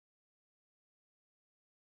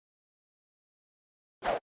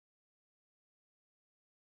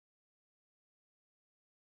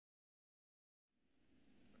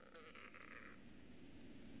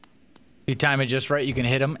You time it just right, you can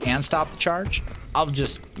hit him and stop the charge. We'll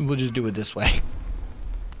just do it this way.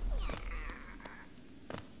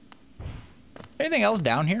 Anything else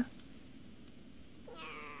down here?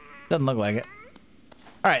 Doesn't look like it.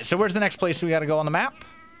 All right, so where's the next place we got to go on the map?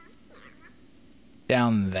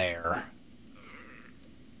 Down there.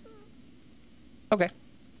 Okay.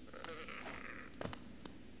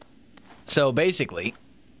 So basically,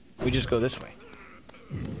 we just go this way.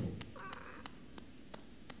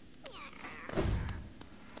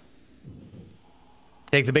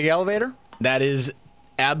 Take the big elevator? That is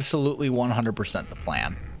absolutely 100% the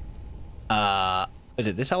plan. Is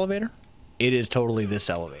it this elevator? It is totally this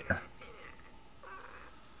elevator.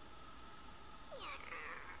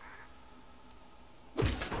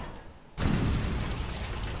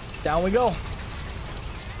 Down we go.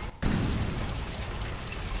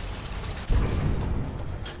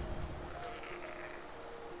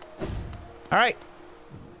 All right.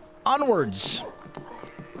 Onwards.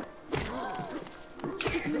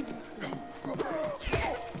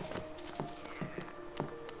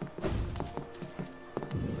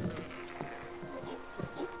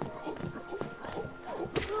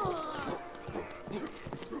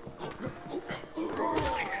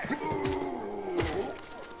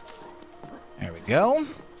 There we go.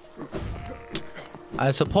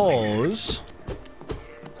 I suppose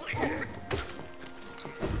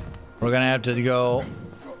we're gonna have to go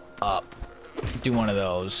up. Do one of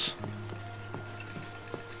those.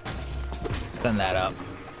 Send that up.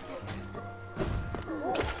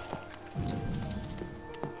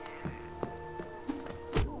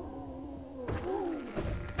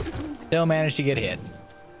 Still managed to get hit.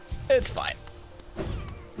 It's fine.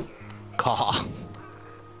 Caw.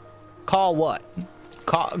 Caw what?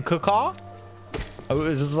 Caw? Oh,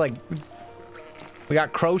 is this like... We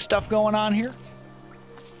got crow stuff going on here?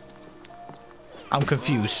 I'm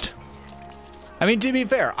confused. I mean, to be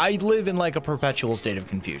fair, I live in like a perpetual state of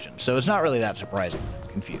confusion, so it's not really that surprising I'm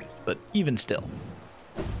confused, but even still.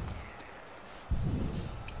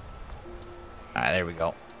 Alright, there we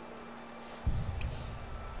go.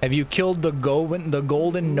 Have you killed the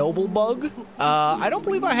golden noble bug? I don't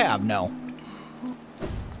believe I have, no.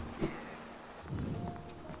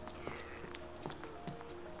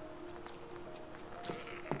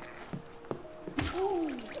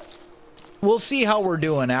 We'll see how we're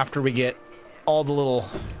doing after we get all the little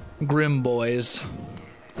Grimm boys.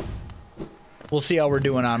 We'll see how we're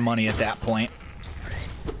doing on money at that point.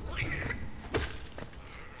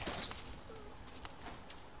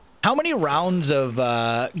 How many rounds of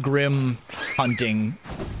Grimm hunting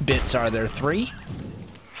bits are there? 3?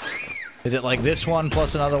 Is it like this one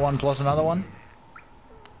plus another one plus another one?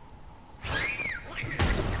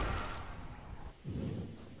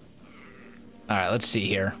 All right, let's see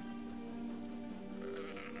here.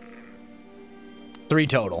 3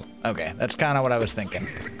 total. Okay, that's kind of what I was thinking.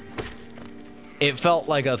 It felt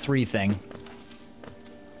like a 3 thing.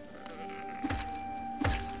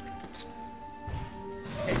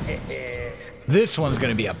 This one's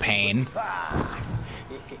gonna be a pain.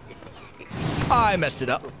 I messed it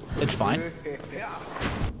up. It's fine.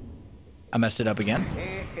 I messed it up again.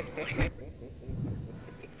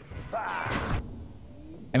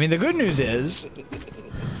 I mean, the good news is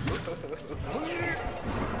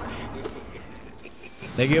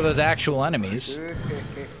they give us actual enemies.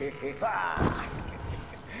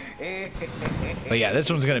 But yeah, this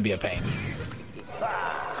one's gonna be a pain.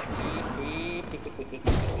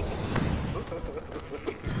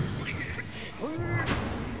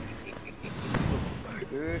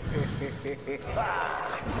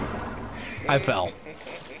 I fell.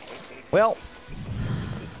 Well,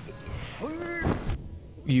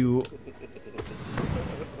 you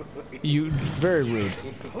very rude.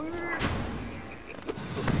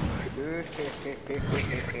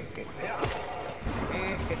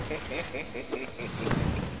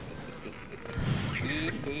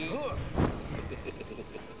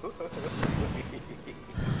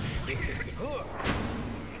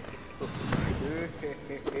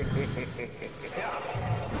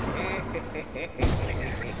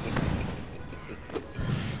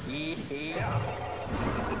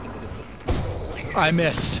 I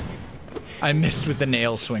missed. I missed with the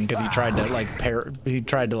nail swing because he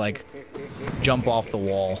tried to like jump off the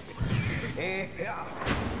wall.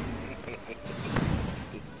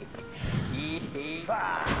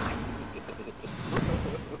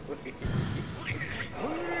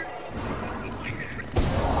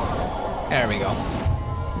 There we go.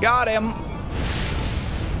 Got him.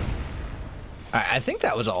 I think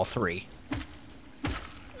that was all 3.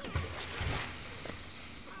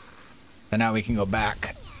 And now we can go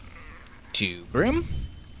back to Grimm.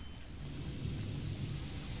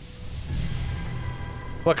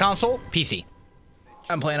 What console? PC.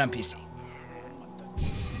 I'm playing on PC.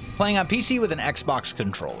 Playing on PC with an Xbox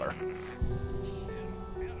controller.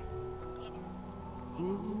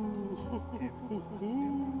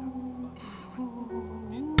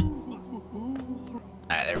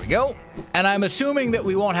 Alright, there we go. And I'm assuming that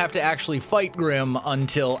we won't have to actually fight Grimm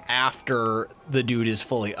until after the dude is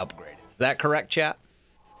fully upgraded. Is that correct, chat?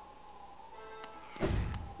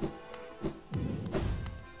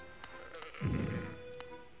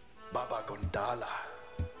 Baba Gondala.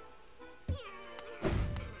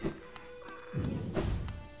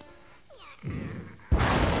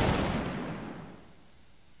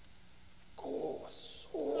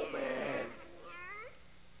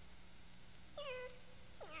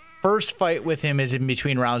 First fight with him is in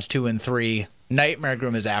between rounds 2 and 3. Nightmare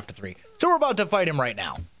Grimm is after 3. So we're about to fight him right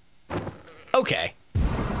now. Okay.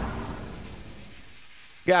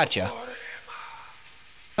 Gotcha.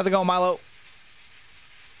 How's it going, Milo?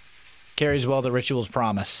 Carries well the ritual's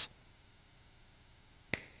promise.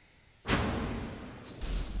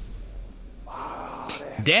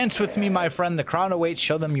 Dance with me, my friend. The crown awaits.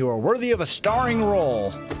 Show them you are worthy of a starring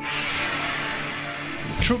role.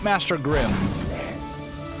 Troupe Master Grimm.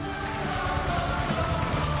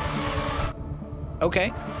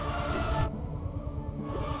 Okay.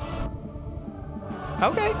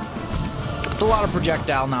 Okay. It's a lot of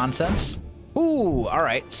projectile nonsense. Ooh, all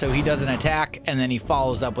right. So he does an attack, and then he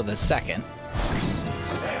follows up with a second.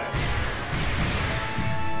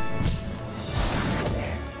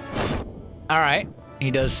 All right.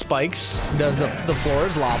 He does spikes. Does the floor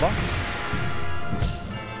is lava.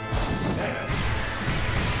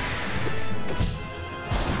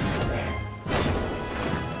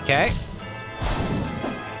 Okay.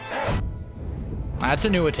 That's a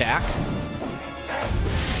new attack.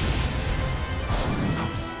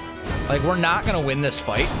 Like, we're not going to win this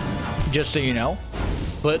fight, just so you know.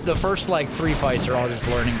 But the first, like, 3 fights are all just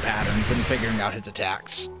learning patterns and figuring out his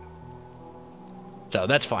attacks. So,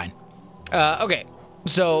 that's fine. Okay.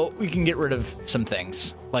 So, we can get rid of some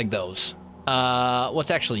things, like those.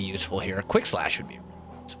 What's actually useful here? Quick Slash would be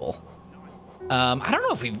useful. I don't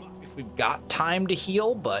know if we've got time to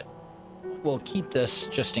heal, but we'll keep this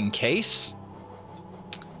just in case.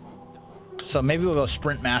 So, maybe we'll go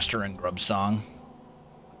Sprint Master and Grub Song.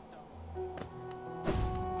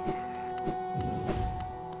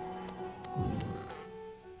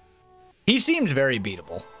 He seems very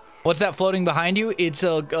beatable. What's that floating behind you? It's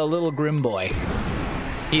a little Grimm boy.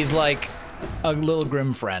 He's like a little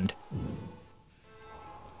Grimm friend.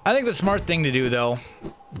 I think the smart thing to do, though,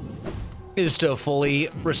 is to fully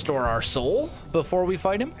restore our soul before we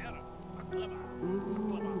fight him.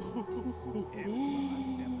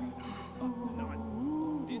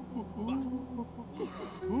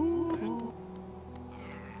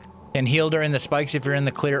 And heal during the spikes if you're in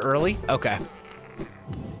the clear early? Okay.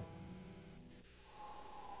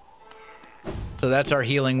 So that's our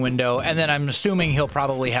healing window. And then I'm assuming he'll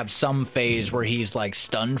probably have some phase where he's like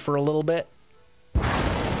stunned for a little bit.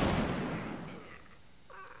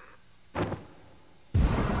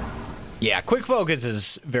 Yeah, quick focus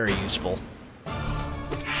is very useful.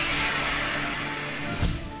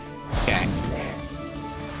 Okay.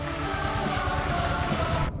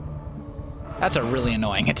 That's a really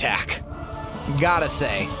annoying attack. Gotta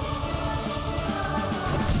say.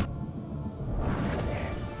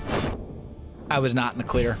 I was not in the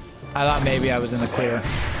clear. I thought maybe I was in the clear.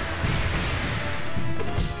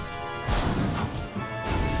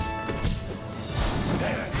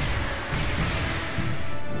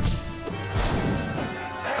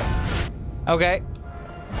 Okay.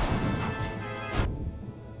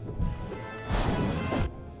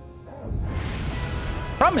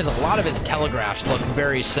 Problem is, a lot of his telegraphs look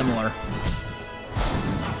very similar.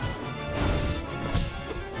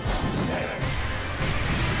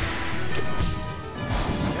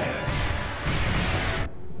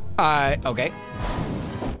 Okay.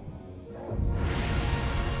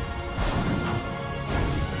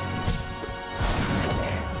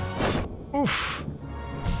 Oof.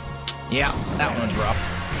 Yeah, that one's rough.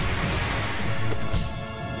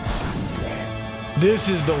 This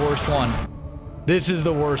is the worst one. This is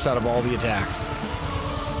the worst out of all the attacks.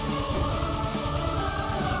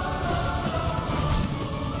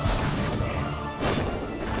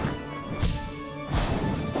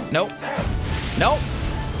 Nope. Nope.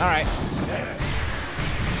 All right.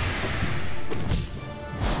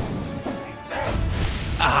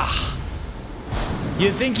 Ah.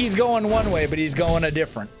 You'd think he's going one way, but he's going a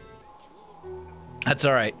different. That's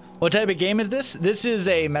all right. What type of game is this? This is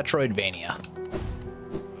a Metroidvania.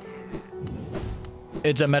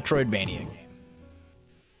 It's a Metroidvania game.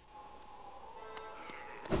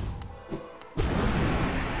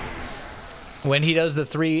 When he does the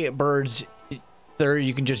 3 birds, there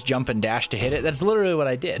you can just jump and dash to hit it. That's literally what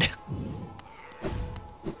I did.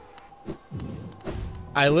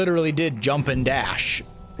 I literally did jump and dash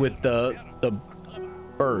with the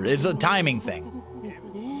bird. It's a timing thing.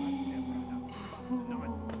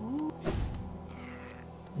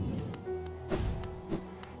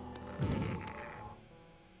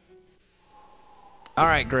 All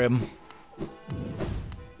right, Grimm.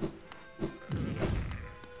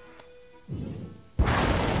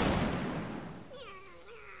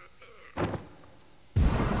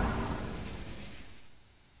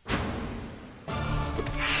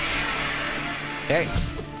 Okay.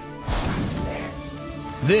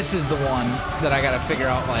 This is the one that I gotta figure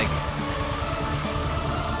out, like...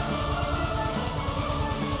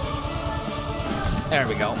 There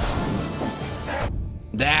we go.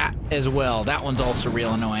 That as well. That one's also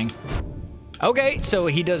real annoying. Okay, so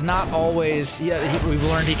he does not always... Yeah, we've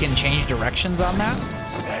learned he can change directions on that.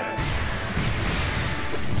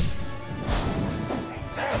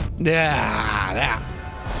 Yeah, that.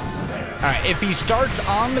 All right, if he starts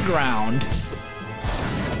on the ground...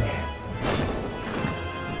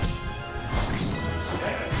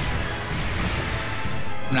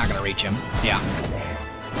 I'm not gonna reach him. Yeah.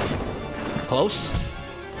 Close.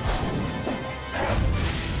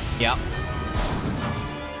 Yep.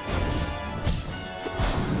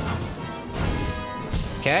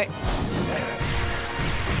 Okay.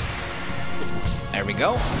 There we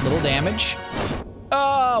go. Little damage.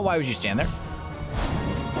 Why would you stand there?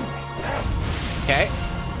 Okay.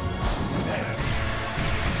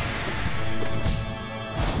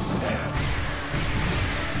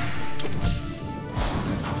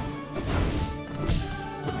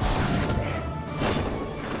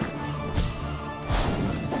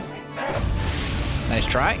 Nice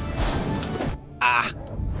try. Ah.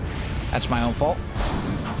 That's my own fault.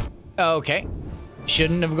 Okay.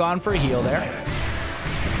 Shouldn't have gone for a heal there.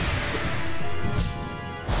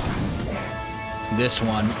 This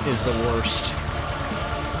one is the worst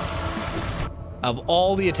of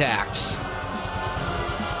all the attacks.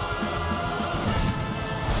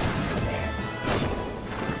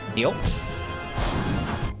 Heal.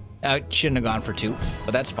 Shouldn't have gone for 2,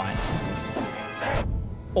 but that's fine.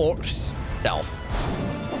 Or self.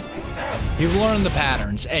 You've learned the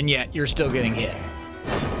patterns, and yet you're still getting hit.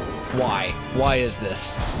 Why? Why is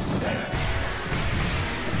this?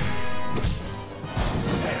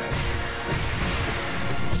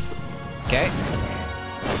 Okay.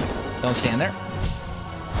 Don't stand there.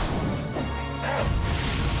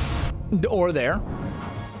 Or there.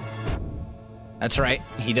 That's right.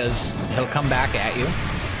 He does. He'll come back at you.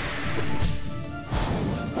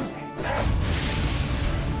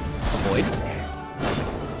 Avoid.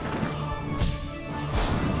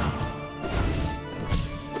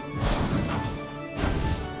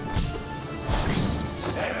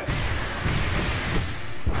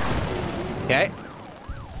 Okay.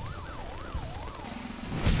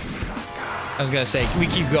 I was gonna say, we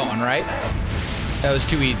keep going, right? That was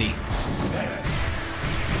too easy.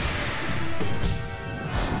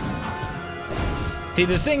 See,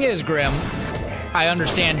 the thing is, Grimm, I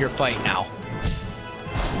understand your fight now.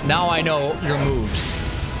 Now I know your moves,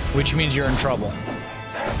 which means you're in trouble.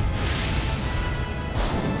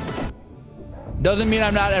 Doesn't mean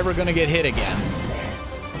I'm not ever gonna get hit again.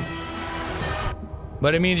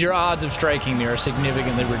 But it means your odds of striking me are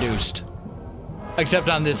significantly reduced. Except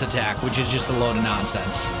on this attack, which is just a load of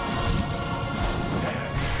nonsense.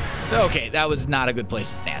 Okay, that was not a good place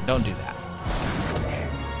to stand. Don't do that.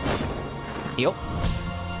 Heal.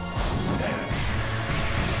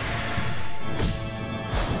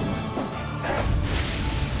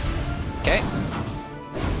 Okay.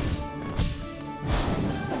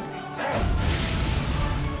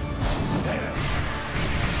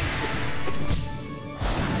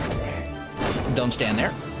 Don't stand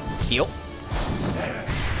there. Heal.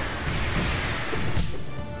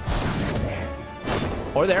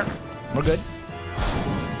 Or there. We're good.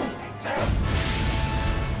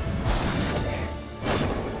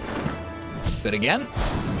 Good again.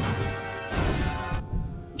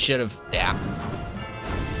 Should have, yeah.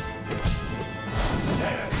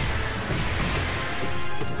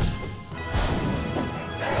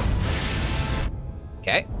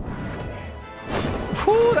 Okay.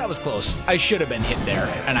 Whew, that was close. I should have been hit there,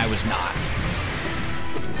 and I was not.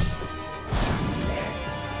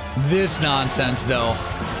 This nonsense, though.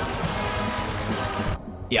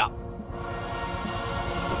 Yeah.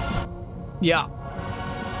 Yeah.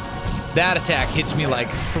 That attack hits me like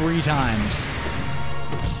 3 times.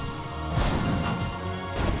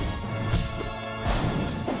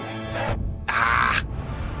 Ah.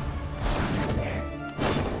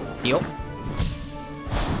 Heal.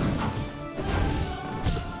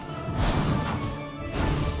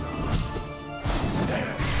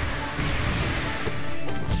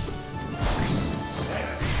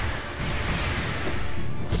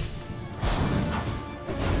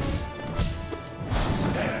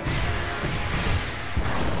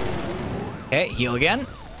 Okay, heal again.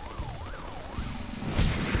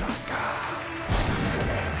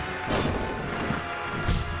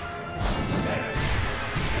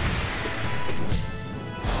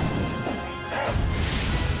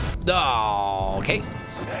 Oh, okay.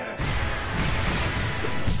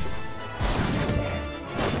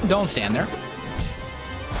 Don't stand there.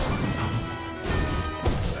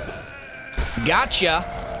 Gotcha.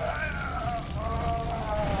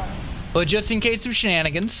 But just in case of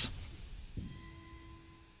shenanigans.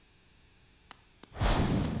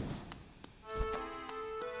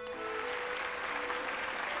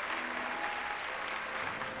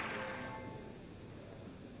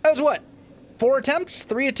 That was what? 4 attempts?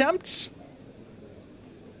 3 attempts?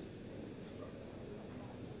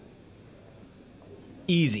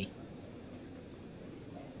 Easy.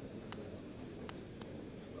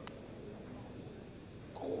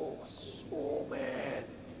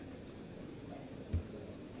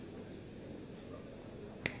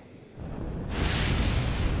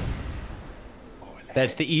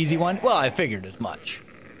 That's the easy one? Well, I figured as much.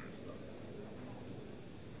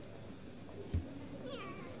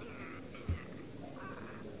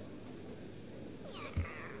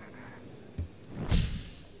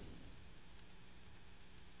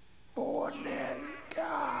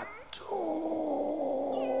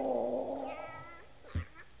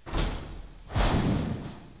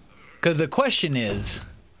 Because the question is,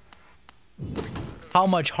 how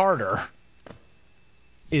much harder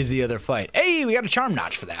is the other fight? Hey, we got a charm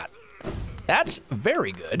notch for that. That's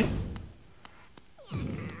very good.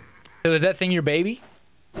 So is that thing your baby?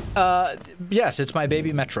 Yes, it's my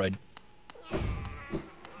baby Metroid.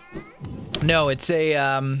 No, it's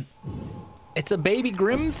a baby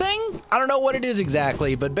Grimm thing? I don't know what it is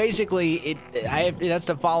exactly, but basically it has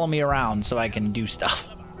to follow me around so I can do stuff.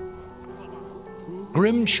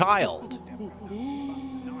 Grimm child.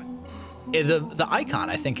 The icon,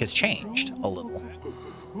 I think, has changed a little.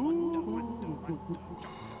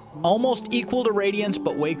 Almost equal to Radiance,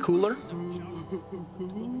 but way cooler.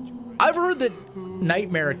 I've heard that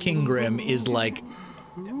Nightmare King Grimm is, like,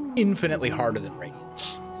 infinitely harder than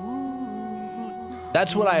Radiance.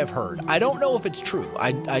 That's what I have heard. I don't know if it's true.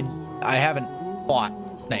 I haven't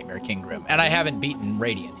fought Nightmare King Grimm, and I haven't beaten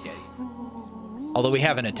Radiance yet. Although we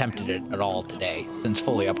haven't attempted it at all today, since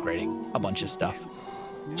fully upgrading a bunch of stuff.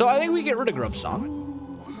 So I think we get rid of Grub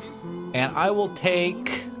Song. And I will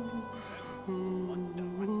take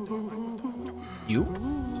you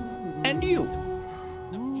and you.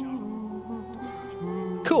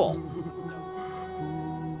 Cool.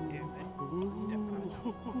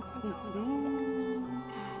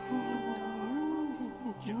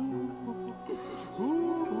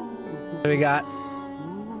 So we got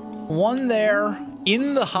one there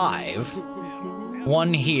in the hive,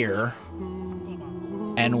 one here,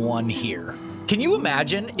 and one here. Can you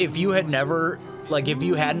imagine if you had never, like, if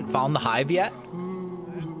you hadn't found the hive yet?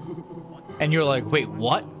 And you're like, wait,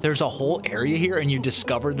 what? There's a whole area here and you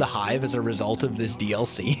discovered the hive as a result of this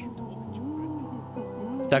DLC?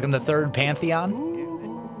 Stuck in the 3rd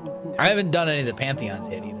Pantheon? I haven't done any of the Pantheons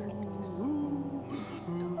yet either.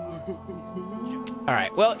 All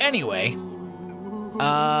right, well, anyway,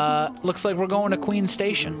 looks like we're going to Queen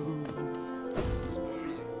Station.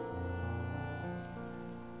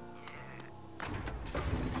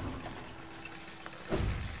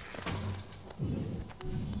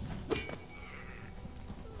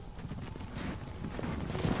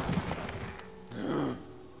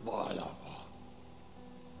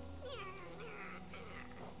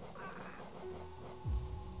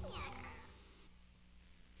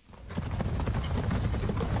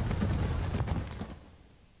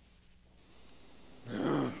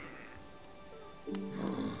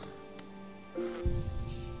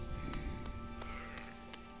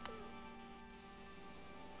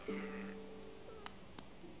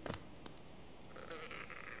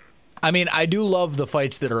 I mean, I do love the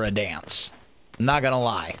fights that are a dance. I'm not gonna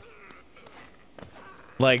lie.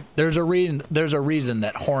 Like, there's a reason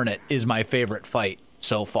that Hornet is my favorite fight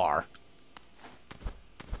so far.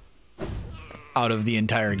 Out of the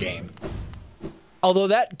entire game. Although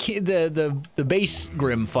that the base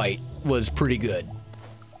Grimm fight was pretty good.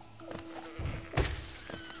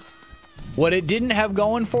 What it didn't have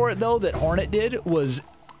going for it, though, that Hornet did, was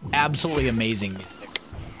absolutely amazing music.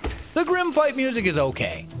 The Grimm fight music is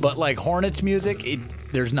okay, but like Hornet's music,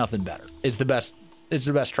 there's nothing better. It's the best. It's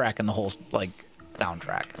the best track in the whole like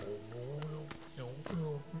soundtrack.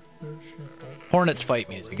 Hornet's fight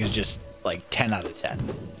music is just like 10 out of 10.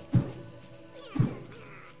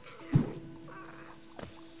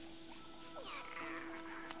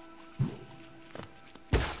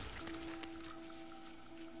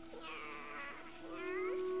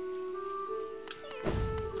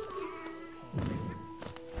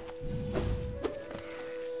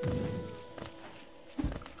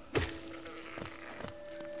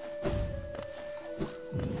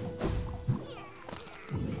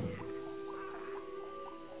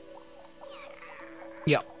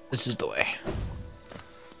 Yep, this is the way.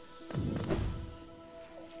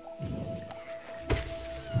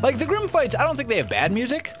 Like, the Grimm fights, I don't think they have bad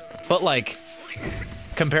music, but, like,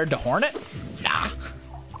 compared to Hornet? Nah.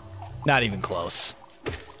 Not even close.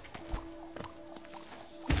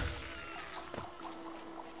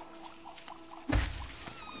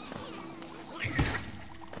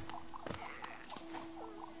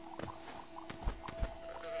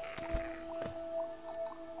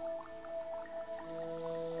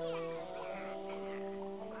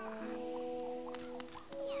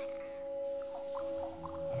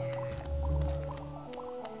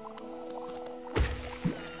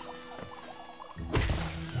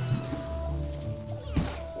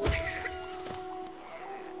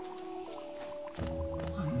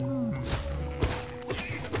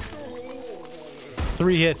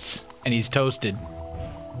 Three hits, and he's toasted.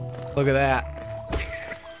 Look at that.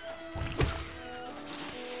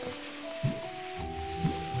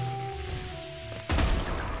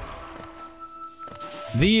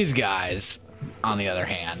 These guys, on the other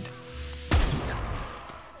hand,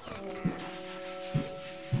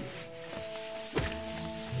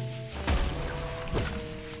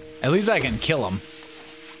 at least I can kill them.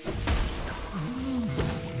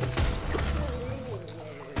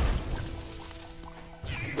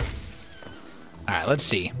 All right, let's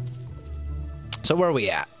see. So where are we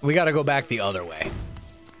at? We got to go back the other way.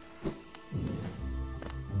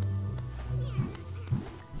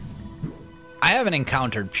 I haven't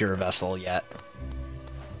encountered Pure Vessel yet.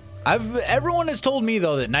 Everyone has told me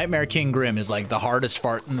though that Nightmare King Grimm is like the hardest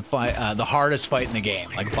fight in the fight in the game,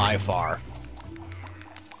 like by far.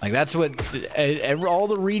 Like that's what all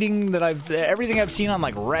the reading that everything I've seen on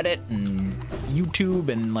like Reddit and YouTube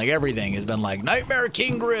and like everything has been like Nightmare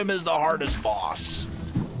King Grimm is the hardest boss.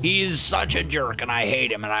 He's such a jerk and I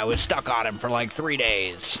hate him and I was stuck on him for like 3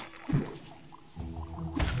 days.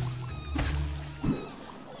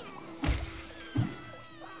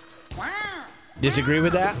 Disagree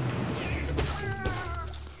with that?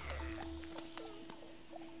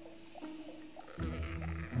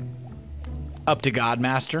 Up to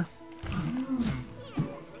Godmaster.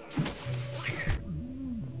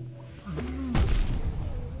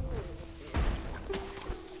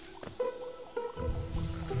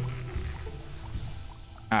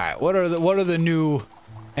 All right, what are the new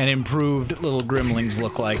and improved little Grimlings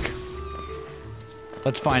look like?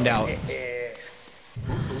 Let's find out.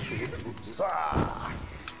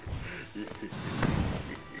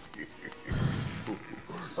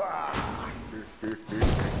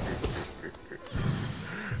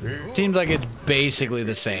 Seems like it's basically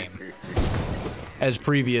the same as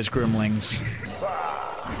previous Grimlings.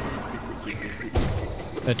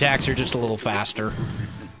 The attacks are just a little faster,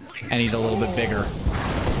 and he's a little bit bigger.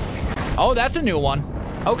 Oh, that's a new one.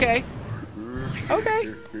 Okay.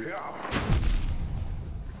 Okay.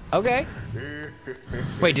 Okay.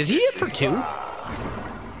 Wait, does he hit for 2?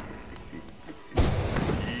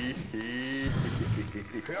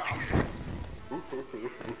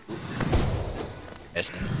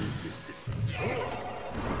 Missed him.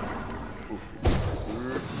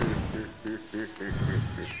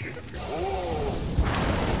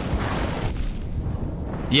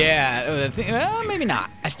 Yeah, well, maybe not.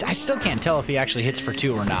 I still can't tell if he actually hits for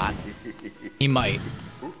 2 or not. He might.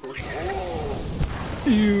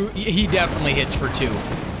 He definitely hits for 2.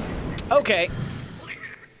 Okay.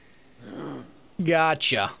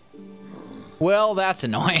 Gotcha. Well, that's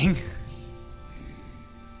annoying.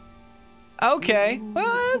 Okay.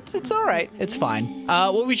 Well, it's all right. It's fine.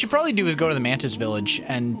 What we should probably do is go to the Mantis Village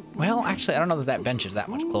and, well, actually, I don't know that bench is that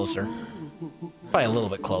much closer. Probably a little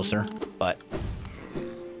bit closer, but...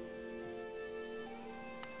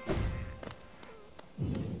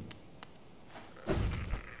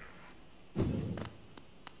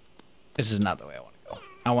 This is not the way I want to go.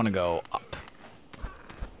 I want to go up.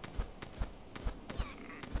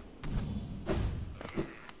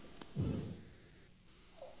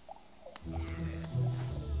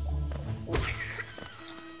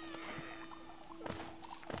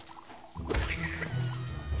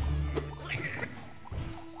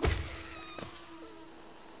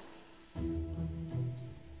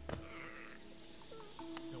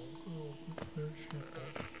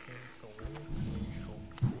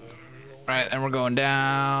 All right, and we're going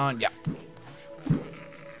down. Yeah.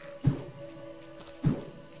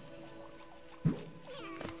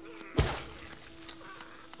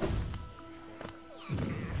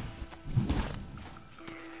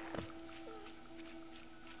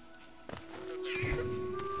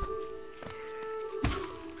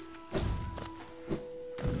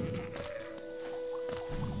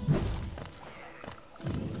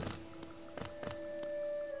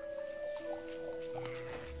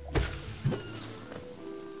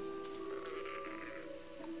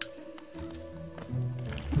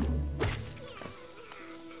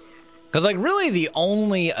 Because, like, really the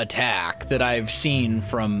only attack that I've seen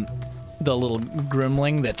from the little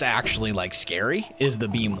Grimling that's actually, like, scary is the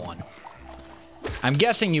beam one. I'm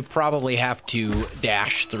guessing you probably have to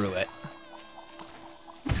dash through it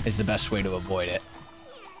is the best way to avoid it.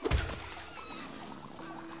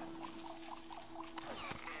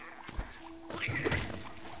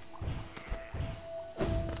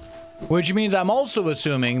 Which means I'm also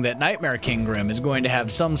assuming that Nightmare King Grimm is going to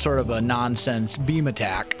have some sort of a nonsense beam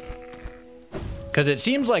attack. Because it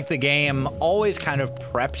seems like the game always kind of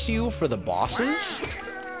preps you for the bosses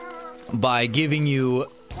by giving you,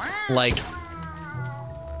 like,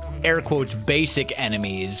 air quotes, basic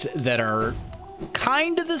enemies that are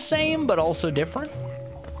kind of the same, but also different.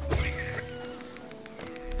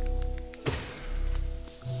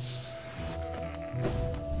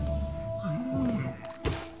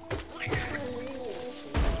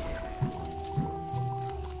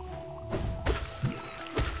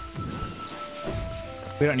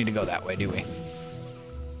 We don't need to go that way, do we?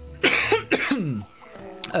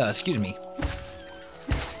 Excuse me.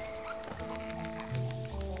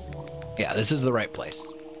 Yeah, this is the right place.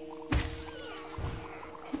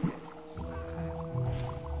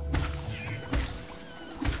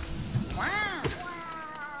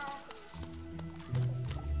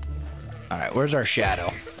 All right, where's our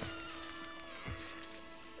shadow?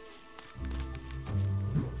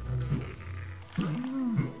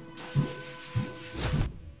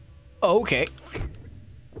 Okay.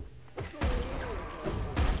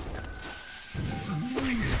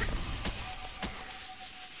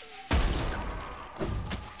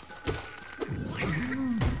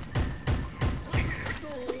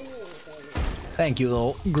 Thank you,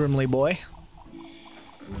 little Grimly boy.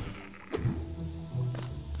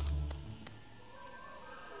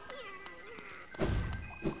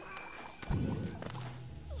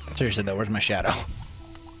 Seriously though, where's my shadow?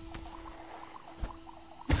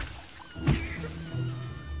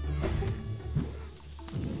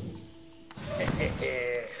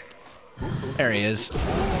 There he is.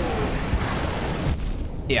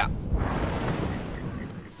 Yeah.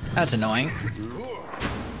 That's annoying.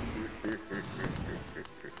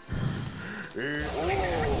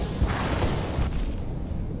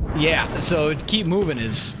 Yeah, so keep moving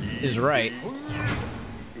is right.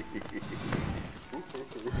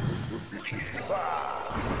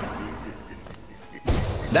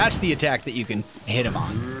 That's the attack that you can hit him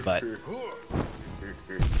on, but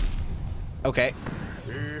okay.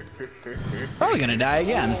 Probably gonna die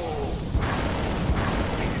again.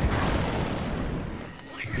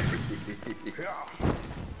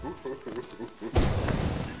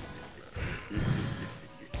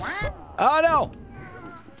 Oh no!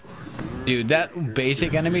 Dude, that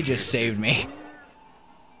basic enemy just saved me.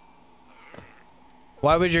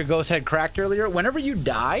 Why was your ghost head cracked earlier? Whenever you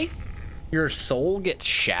die, your soul gets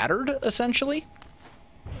shattered, essentially.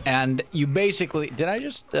 And you basically... Did I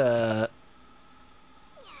just,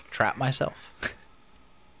 trap myself?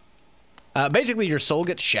 Basically, your soul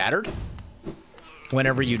gets shattered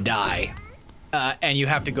whenever you die. And you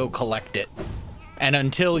have to go collect it. And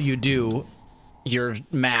until you do, your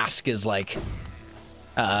mask is, like,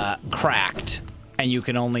 cracked. And you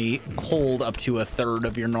can only hold up to 1/3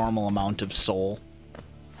 of your normal amount of soul.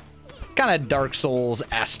 Kind of Dark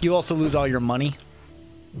Souls-esque. You also lose all your money.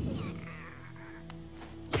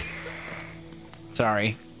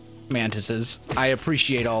 Sorry, mantises. I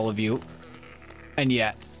appreciate all of you. And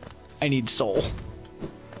yet, I need soul.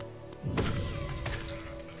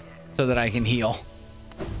 So that I can heal.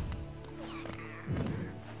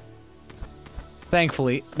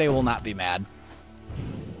 Thankfully, they will not be mad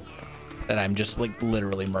that I'm just, like,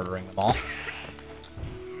 literally murdering them all.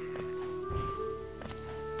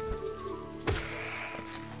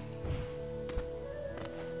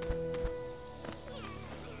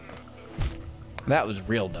 That was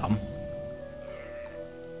real dumb.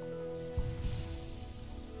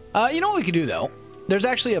 You know what we could do, though? There's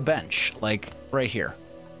actually a bench, like, right here.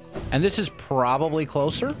 And this is probably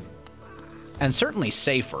closer. And certainly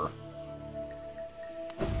safer.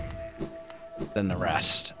 than the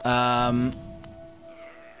rest. Yeah.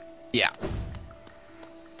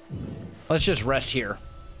 Let's just rest here.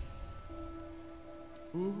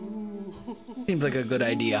 Seems like a good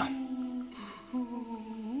idea.